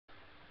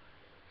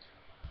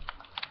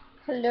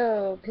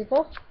Hello,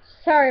 people.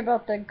 Sorry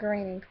about the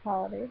grainy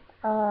quality.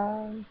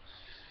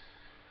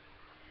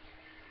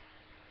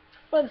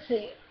 Let's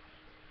see.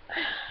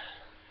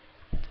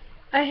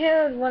 I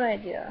had one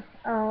idea,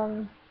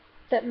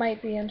 that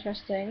might be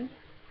interesting.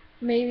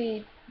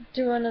 Maybe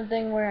doing a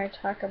thing where I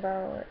talk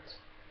about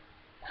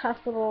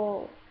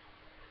possible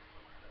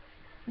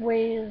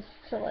ways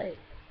to, like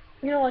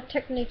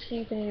techniques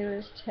you can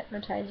use to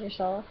hypnotize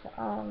yourself.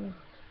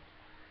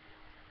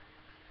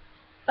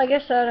 Like I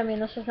said, I mean,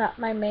 this is not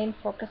my main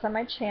focus on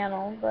my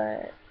channel,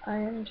 but I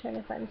am trying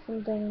to find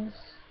some things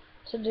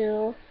to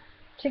do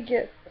to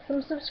get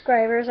some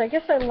subscribers. I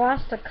guess I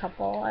lost a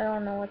couple. I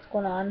don't know what's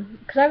going on.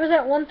 Because I was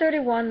at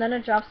 131, then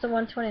it drops to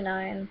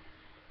 129.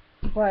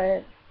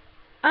 But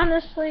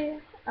honestly,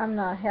 I'm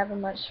not having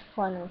much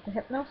fun with the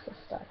hypnosis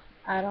stuff.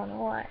 I don't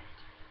know why.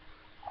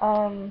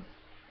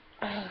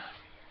 I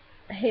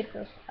hate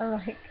this. I'm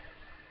like,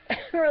 I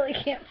really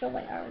can't feel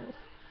my arms.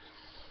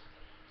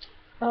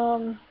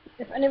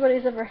 If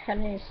anybody's ever had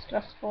any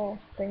stressful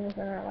things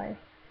in their life,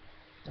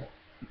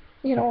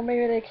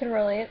 maybe they can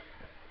relate.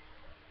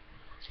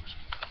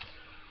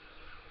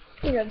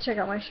 You gotta check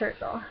out my shirt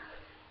though.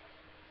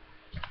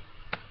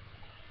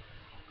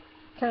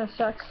 Kinda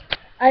sucks.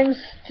 I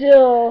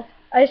still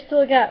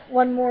got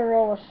one more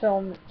roll of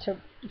film to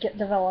get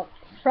developed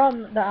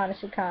from the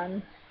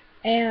OdysseyCon.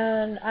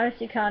 And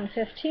OdysseyCon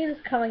 15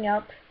 is coming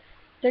up.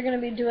 They're gonna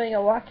be doing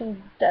a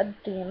Walking Dead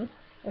theme,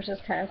 which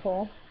is kinda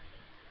cool.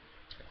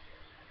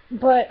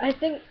 But I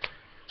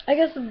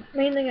guess the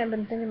main thing I've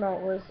been thinking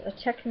about was a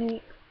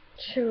technique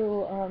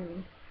to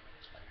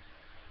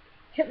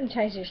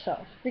hypnotize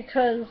yourself,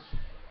 because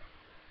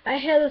I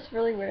had this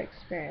really weird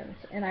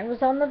experience, and I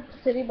was on the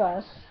city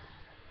bus,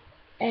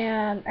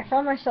 and I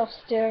found myself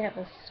staring at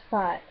this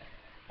spot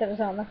that was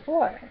on the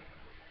floor,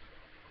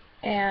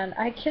 and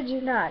I kid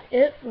you not,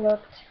 it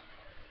looked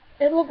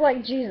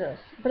like Jesus,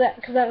 but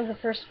because that was the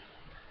first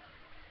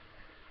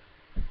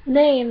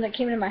name that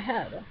came into my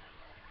head.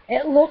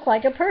 It looked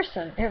like a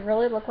person. It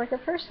really looked like a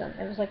person.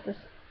 It was like this.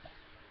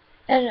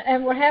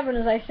 And what happened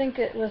is, I think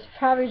it was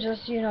probably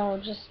just,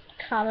 just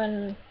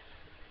common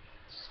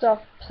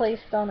stuff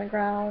placed on the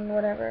ground,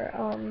 whatever.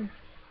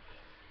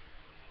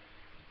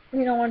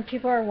 When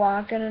people are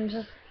walking and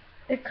just,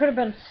 it could have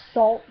been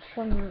salt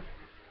from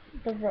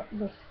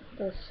the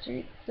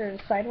streets or the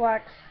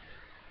sidewalks,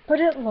 but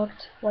it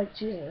looked like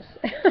Jesus.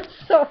 It was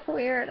so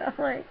weird. I'm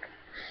like,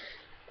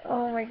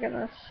 oh my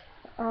goodness.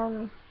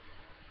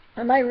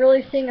 Am I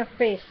really seeing a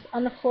face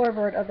on the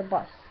floorboard of the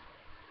bus?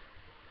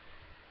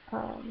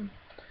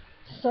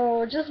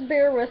 So just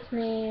bear with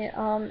me.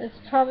 It's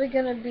probably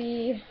gonna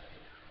be,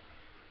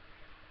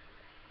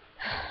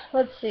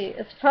 let's see,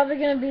 it's probably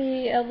gonna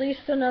be at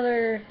least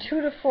another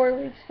 2 to 4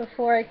 weeks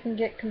before I can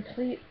get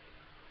complete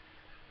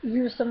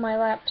use of my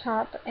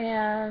laptop,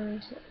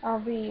 and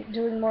I'll be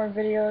doing more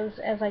videos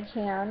as I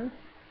can.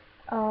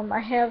 I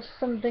have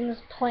some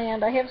things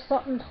planned. I have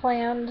something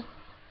planned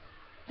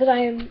that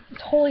I'm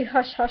totally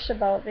hush-hush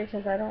about,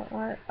 because I don't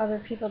want other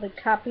people to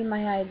copy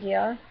my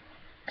idea.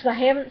 Because I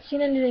haven't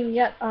seen anything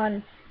yet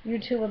on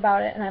YouTube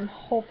about it, and I'm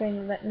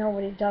hoping that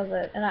nobody does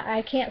it. And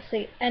I can't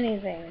say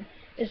anything.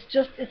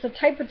 It's a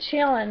type of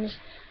challenge,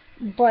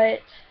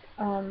 but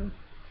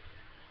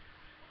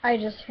I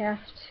just have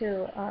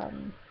to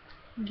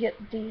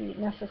get the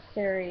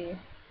necessary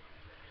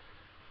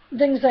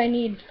things I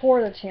need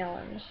for the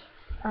challenge.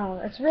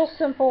 It's real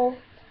simple.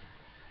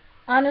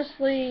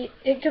 Honestly,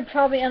 it could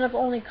probably end up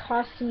only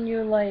costing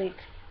you, like,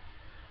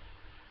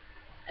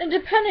 and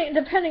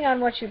depending on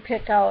what you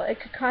pick out, it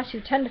could cost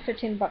you 10 to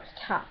 15 bucks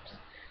tops.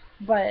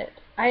 But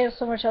I have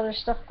so much other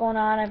stuff going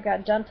on. I've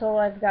got dental,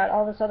 I've got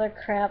all this other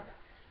crap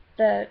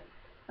that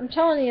I'm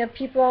telling you,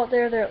 people out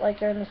there,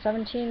 they're in the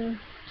 17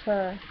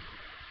 to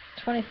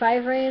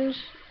 25 range.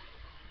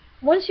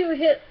 Once you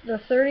hit the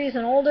 30s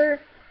and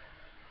older,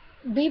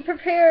 be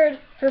prepared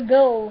for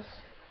bills,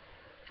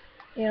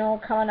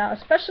 coming out,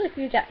 especially if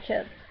you got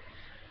kids.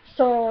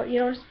 So,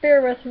 just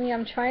bear with me.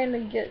 I'm trying to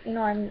get,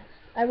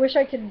 I wish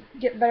I could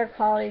get better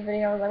quality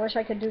videos. I wish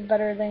I could do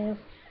better things,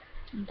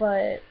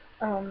 but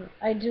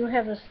I do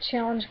have this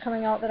challenge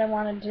coming out that I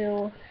want to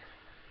do.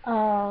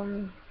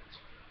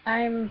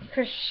 I'm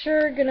for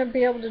sure gonna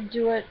be able to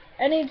do it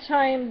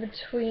anytime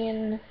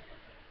between,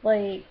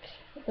 like,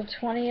 the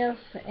 20th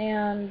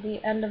and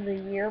the end of the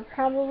year,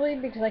 probably,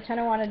 because I kind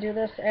of want to do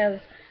this as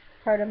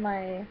part of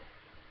my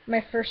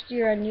first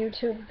year on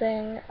YouTube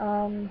thing.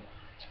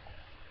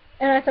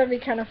 And I thought it'd be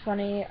kind of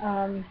funny.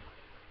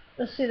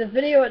 Let's see, the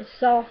video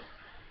itself,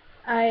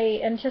 I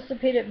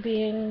anticipate it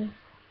being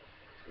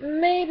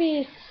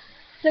maybe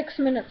 6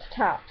 minutes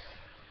tops.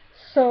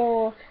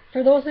 So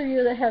for those of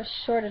you that have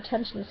short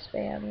attention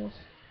spans,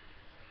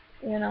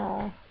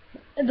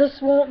 this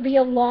won't be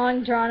a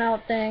long,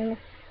 drawn-out thing.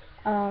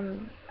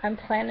 I'm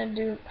planning to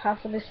do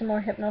possibly some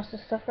more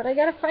hypnosis stuff, but I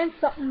gotta find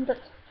something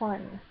that's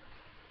fun.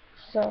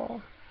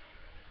 So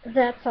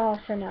that's all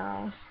for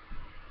now.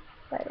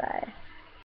 Bye-bye.